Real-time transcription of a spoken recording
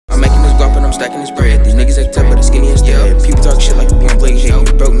I'm stacking this bread. These niggas act tough, but it's skinny instead. People talk shit like we on Blake Hay.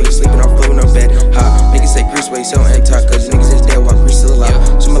 Broke niggas sleeping off floor, no bed. Ha, niggas say Grease way, so anti, cause niggas is dead while Grease still alive.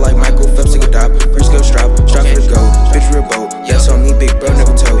 Something like Michael Phelps, take a dive. Grease go strap for the gold. Bitch real bold, yeah, so me, big bro,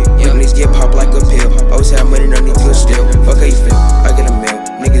 never told. Niggas get popped like a pill. Always have money, no need to steal. Fuck how you feel, I get a meal.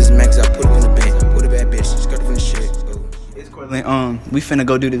 Niggas max, I put up in the bank. With a bad bitch, skirt from the shit. It's Cortland. We finna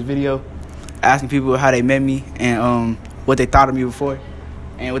go do this video, asking people how they met me and what they thought of me before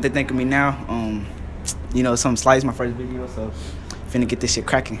and what they think of me now. You know, some slides my first video, so finna get this shit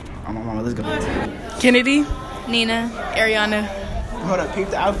cracking. Mama, let's go. Kennedy, Nina, Ariana. Hold up, peep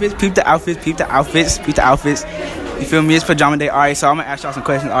the outfits, peep the outfits, peep the outfits, peep the outfits. You feel me? It's pajama day. All right, so I'm gonna ask y'all some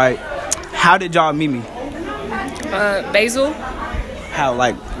questions. All right, how did y'all meet me? Basil. How,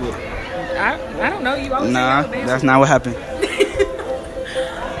 like? I don't know. You always Nah, that's not what happened.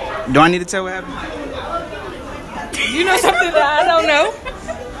 Do I need to tell what happened? You know something that I don't know?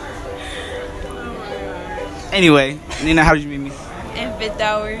 Anyway, Nina, how did you meet me? In 5th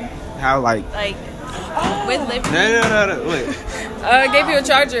hour. How, like? With Liberty. No, wait. Gave you a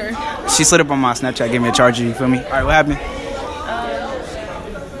charger. She slid up on my Snapchat, gave me a charger, you feel me? All right, what happened?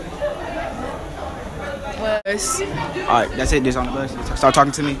 All right, that's it, just on the bus. Start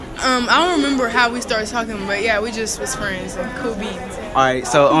talking to me. I don't remember how we started talking, but yeah, we just was friends and cool beans. All right,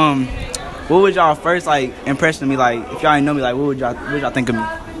 so what was y'all first like impression of me? Like, if y'all didn't know me, like, what would y'all think of me?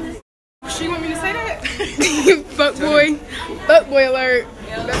 She want me to say that? Fuck boy alert.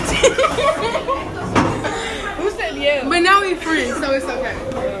 Who said yeah? But now we friends, so it's okay.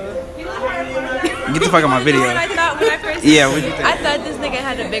 Get the fuck out of my video. You know what I thought when I first Yeah, what you think? I thought this nigga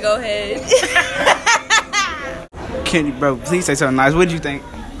had a big old head. Kenny, bro, please say something nice. What did you think?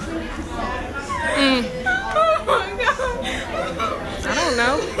 I don't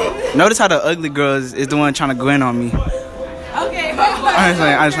know. Notice how the ugly girl is the one trying to go in on me. Okay. I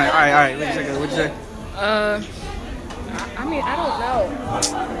was like, all right. What'd you say? I mean, I don't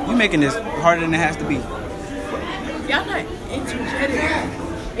know. You making this harder than it has to be. Y'all not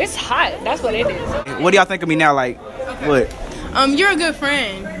energetic. It's hot. That's what it is. What do y'all think of me now? Like, what? You're a good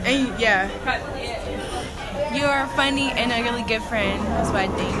friend, and yeah. You're funny and a really good friend. That's what I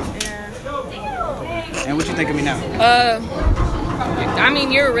think. Yeah. And what you think of me now? I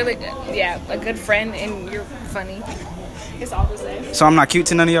mean, you're really a good friend, and you're funny. It's all the same. So I'm not cute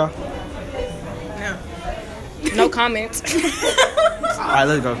to none of y'all? No comments. Alright,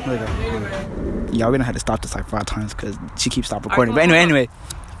 let's go. Y'all, we're gonna have to stop this like 5 times because she keeps stopping recording. But anyway,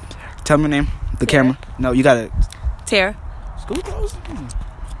 tell me your name. The camera. No, you gotta. Tara. School closed.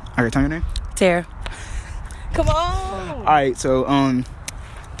 Alright, tell me your name. Tara. Come on. Alright, so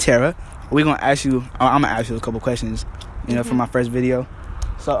Tara, we're gonna ask you. I'm gonna ask you a couple questions. You know, for my first video.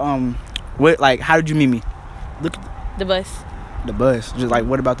 So how did you meet me? Look. The bus. The bus. Just like,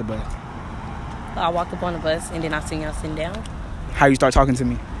 what about the bus? I walked up on the bus and then I seen y'all sitting down. How you start talking to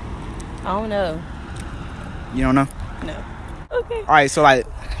me? I don't know. You don't know? No. Okay. All right, so like,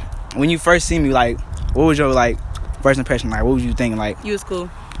 when you first see me, like, what was your like first impression? Like, what was you thinking? Like, You was cool.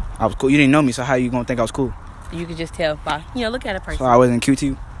 I was cool. You didn't know me, so how you gonna think I was cool? You could just tell by, look at a person. So I wasn't cute to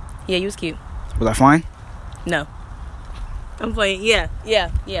you? Yeah, you was cute. Was I fine? No. I'm playing. Yeah.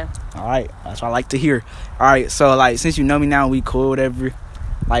 All right, that's what I like to hear. All right, so like, since you know me now, we cool, whatever.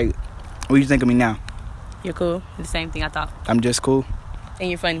 Like, what do you think of me now? You're cool. The same thing I thought. I'm just cool. And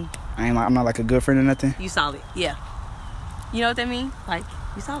you're funny. I'm not like a good friend or nothing. You solid. Yeah. You know what that means? Like,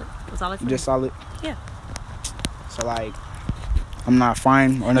 you solid. That's all I You just solid. Yeah. So like, I'm not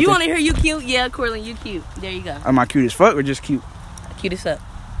fine or nothing. You want to hear you cute? Yeah, Cortland, you cute. There you go. Am I cute as fuck or just cute? Cute as up.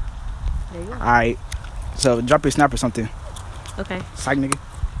 There you go. All right. So drop your snap or something. Okay. Psych, nigga.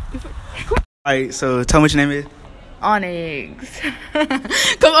 All right. So tell me what your name is. Onyx.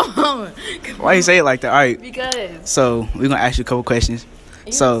 Come on. Why you say it like that? All right. Because. So we're gonna ask you a couple questions.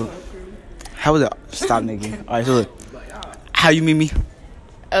 So how was it? Stop, nigga. All right. So look, how you meet me?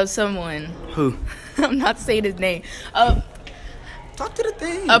 Of someone. Who? I'm not saying his name. Talk to the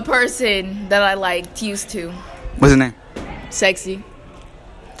thing. A person that I liked used to. What's his name? Sexy.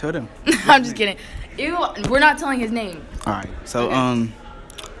 Tell them. I'm just kidding. Ew, we're not telling his name. All right. So Okay.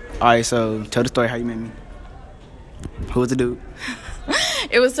 all right. So tell the story how you met me. Who was the dude?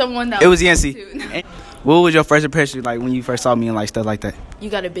 It was someone that It was Yancy. cute. What was your first impression like when you first saw me and like stuff like that? You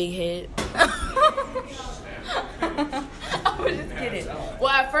got a big head. I was just kidding. Well,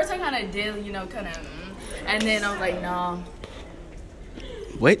 at first I kind of did, and then I was like, nah.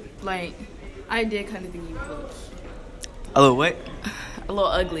 What? Like, I did kind of think you were A little what? a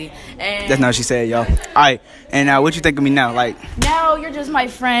little ugly. And That's not what she said, y'all. All right. And what you think of me now? Like, now you're just my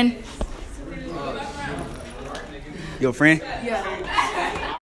friend. your friend?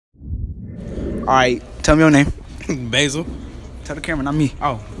 Yeah. Alright, tell me your name. Basil. Tell the camera, not me.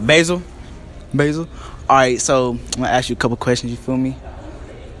 Oh, Basil. Basil. Alright, so I'm gonna ask you a couple questions, you feel me?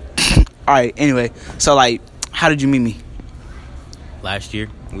 Alright, anyway, so like, how did you meet me? Last year,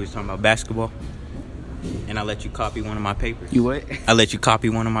 we was talking about basketball. And I let you copy one of my papers. You what? I let you copy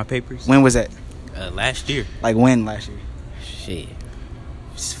one of my papers. When was that? Last year. Like when last year? Shit.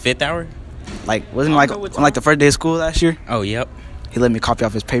 It's 5th hour? Like, wasn't it like on like the first day of school last year? Oh, yep. He let me copy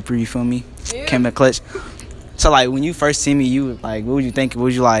off his paper, you feel me? Came in clutch. So like, when you first see me, you like, what would you think? What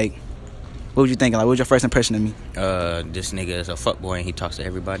was you like? What was you thinking? Like, what was your first impression of me? This nigga is a fuckboy and he talks to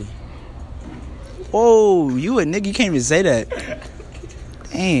everybody. Whoa, you a nigga? You can't even say that.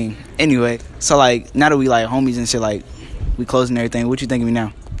 Dang. Anyway, so like, now that we like homies and shit, like, we close and everything, what you think of me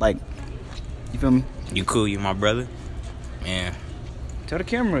now? Like, you feel me? You cool, you my brother. Yeah. Tell the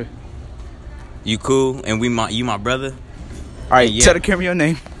camera. You cool and you my brother. Alright, yeah. Tell the camera your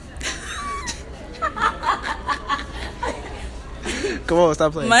name. Come on,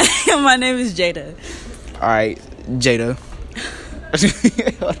 stop playing. My name is Jada. Alright, Jada.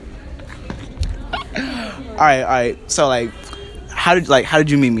 Alright. So like, how did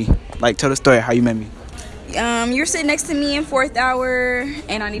you meet me? Like, tell the story how you met me. You're sitting next to me in 4th hour,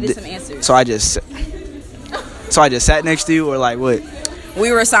 and I needed some answers. So I just sat next to you, or like what?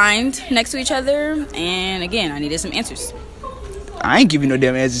 We were assigned next to each other, and again, I needed some answers. I ain't give you no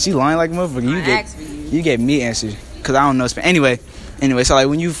damn answers. She lying like a motherfucker. You gave me answers because I don't know Spanish. Anyway, so like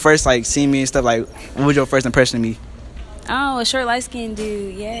when you first like see me and stuff, like what was your first impression of me? Oh, a short light-skinned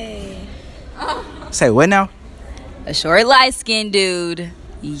dude, yay. Say what now? A short light-skinned dude,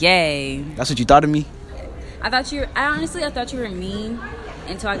 yay. That's what you thought of me? I thought you were mean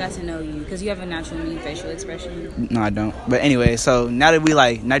until I got to know you, because you have a natural mean facial expression. No, I don't. But anyway, so now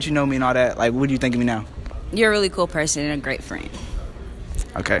that you know me and all that, like what do you think of me now? You're a really cool person and a great friend.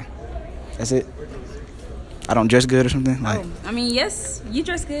 Okay. That's it? I don't dress good or something? Like, Oh, I mean, yes, you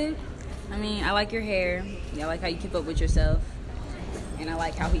dress good. I mean, I like your hair. I like how you keep up with yourself. And I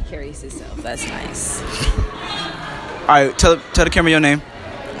like how he carries himself. That's nice. Alright, tell the camera your name.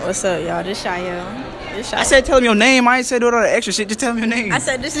 What's up, y'all? This Shael. I said tell him your name. I ain't said all that extra shit. Just tell him your name. I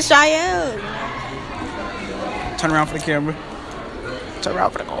said this is Shael. Turn around for the camera. Turn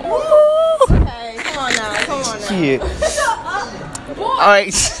around for the camera. Hey, come on now. Shit.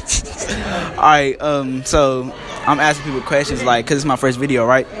 Alright. So I'm asking people questions, like, cause it's my first video,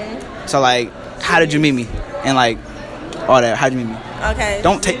 right? So like, how did you meet me? And like, all that. How'd you meet me? Okay.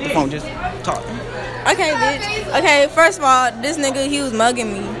 Don't take the phone. Just talk. Okay, bitch. Okay, first of all, this nigga, he was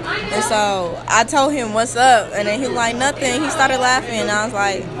mugging me. And so I told him, what's up? And then he was like, nothing. He started laughing. And I was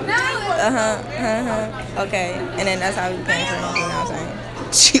like, okay. And then that's how we became friends, you know what I'm saying?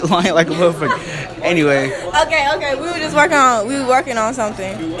 She lying like a motherfucker. Anyway. Okay. We were working on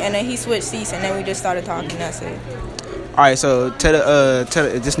something. And then he switched seats and then we just started talking. That's it. Alright, so tell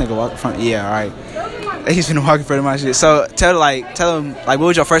this nigga walk in front. Yeah, alright. He's been walking in front of my shit. So tell him like, what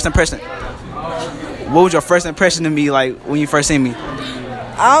was your first impression? What was your first impression of me, like, when you first seen me?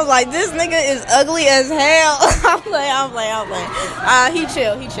 I was like, this nigga is ugly as hell. I'm playing. He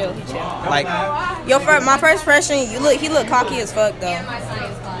chill. Like, My first impression, he look cocky as fuck though.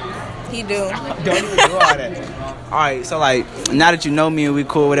 He do. Don't even do all that. Alright, so like, now that you know me and we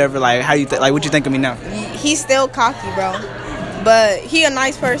cool, whatever, like, how you like, what you think of me now? He's still cocky, bro. But he a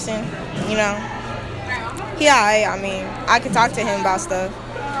nice person, you know. He alright. I mean, I could talk to him about stuff.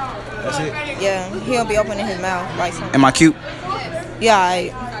 That's it? Yeah, he'll be opening his mouth like something. Am I cute? Yeah,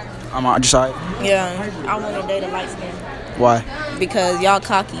 alright. I'm just alright? Yeah, I want to date a light skin. Why? Because y'all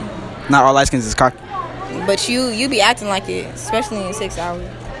cocky. Not all light skins is cocky. But you be acting like it, especially in 6 hours.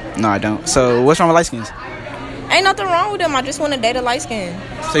 No, I don't. So what's wrong with light skins? Ain't nothing wrong with them. I just want to date a light skin.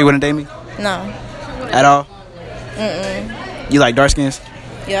 So you wouldn't date me? No. At all? Mm-mm. You like dark skins?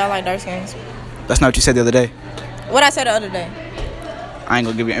 Yeah, I like dark skins. That's not what you said the other day. What I said the other day? I ain't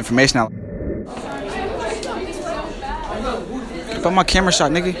gonna give you information out. Put my camera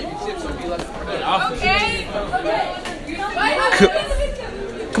shot, nigga.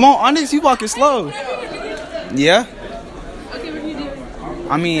 Come on, Onyx, you walking slow. Yeah?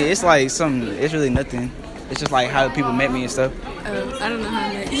 I mean, it's like it's really nothing. It's just like how people met me and stuff. I don't know how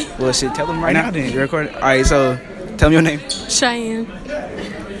I met you. Well, shit, tell them right now then. You're recording? Alright, so tell me your name. Cheyenne.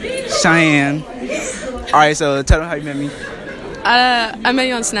 Alright, so tell them how you met me. I met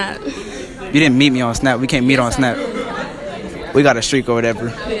you on Snap. You didn't meet me on Snap. We can't meet on Snap. We got a streak or whatever.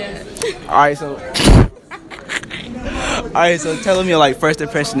 Yeah. Alright, so tell them your like first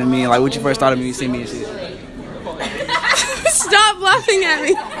impression of me and like what you first thought of me when you see me and shit. Stop laughing at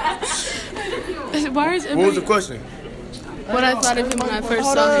me. What was the question? what I thought of him when I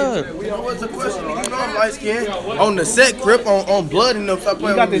first saw him. What's the question? You know I'm light skinned. On the set grip, on blood and them. Stop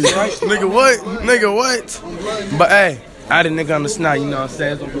playing with me. Nigga, what? Nigga, what? But hey, I had a nigga on the snot, you know what I'm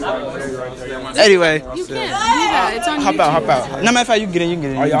saying? Anyway. You can't do that. It's on Hop YouTube. out, hop out. No matter of fact, you can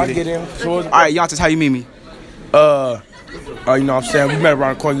get in. Oh, y'all get in. All right, y'all, just how you meet me. You know what I'm saying? We met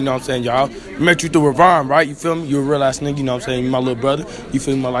around the corner, you know what I'm saying, y'all. Met you through Ravon, right? You feel me? You a real ass nigga, you know what I'm saying? You my little brother. You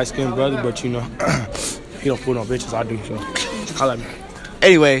feel me? My light skinned brother, but you know, he don't fool no bitches. I do, so holla at me.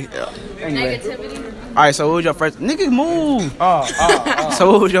 Anyway. Negativity. All right, so what was your first... Nigga, move.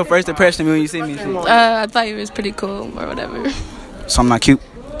 So what was your first impression of me when you see me? I thought he was pretty cool or whatever. So I'm not cute?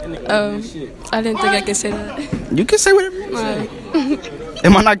 I didn't think I could say that. You can say whatever you say.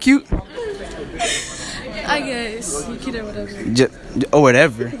 Am I not cute? I guess. You cute or whatever. Or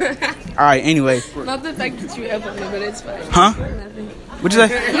whatever. All right, anyway. Not the fact that you ever me, but it's fine. Huh? Nothing. What'd you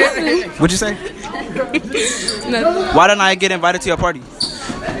say? What'd you say? Nothing. Why didn't I get invited to your party?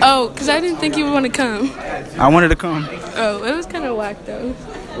 Oh, because I didn't think you would want to come. I wanted to come. Oh, it was kind of whack though.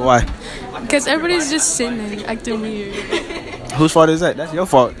 Why? Because everybody's just sitting there acting weird. Whose fault is that? That's your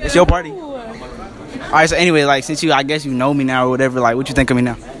fault. It's your party. All right, so anyway, like, since I guess you know me now or whatever, like, what you think of me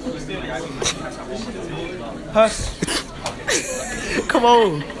now? Huh? Come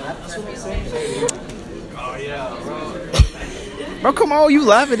on. Bro, come on, you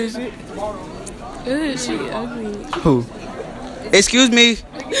laughing at this shit. Ugh, she ugly. Who? Excuse me.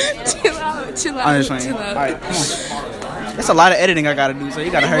 Chill out, chill out, I'm just playing. chill out. All right, come on. That's a lot of editing I gotta do, so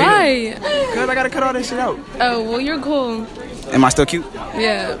you gotta hurry up. Why? Because I gotta cut all this shit out. Oh, well, you're cool. Am I still cute?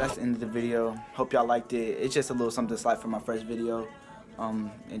 Yeah. That's the end of the video. Hope y'all liked it. It's just a little something slight for my first video,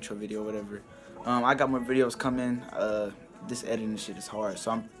 intro video, whatever. I got more videos coming. This editing shit is hard,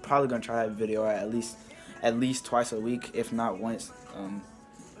 so I'm probably gonna try to have a video at least twice a week, if not once.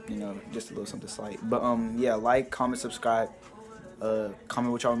 You know, just a little something slight. But yeah, like, comment, subscribe.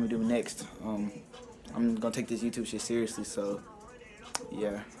 Comment what y'all want me to do next. I'm gonna take this YouTube shit seriously, so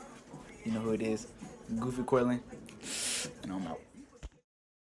yeah, you know who it is. Goofy Cortland.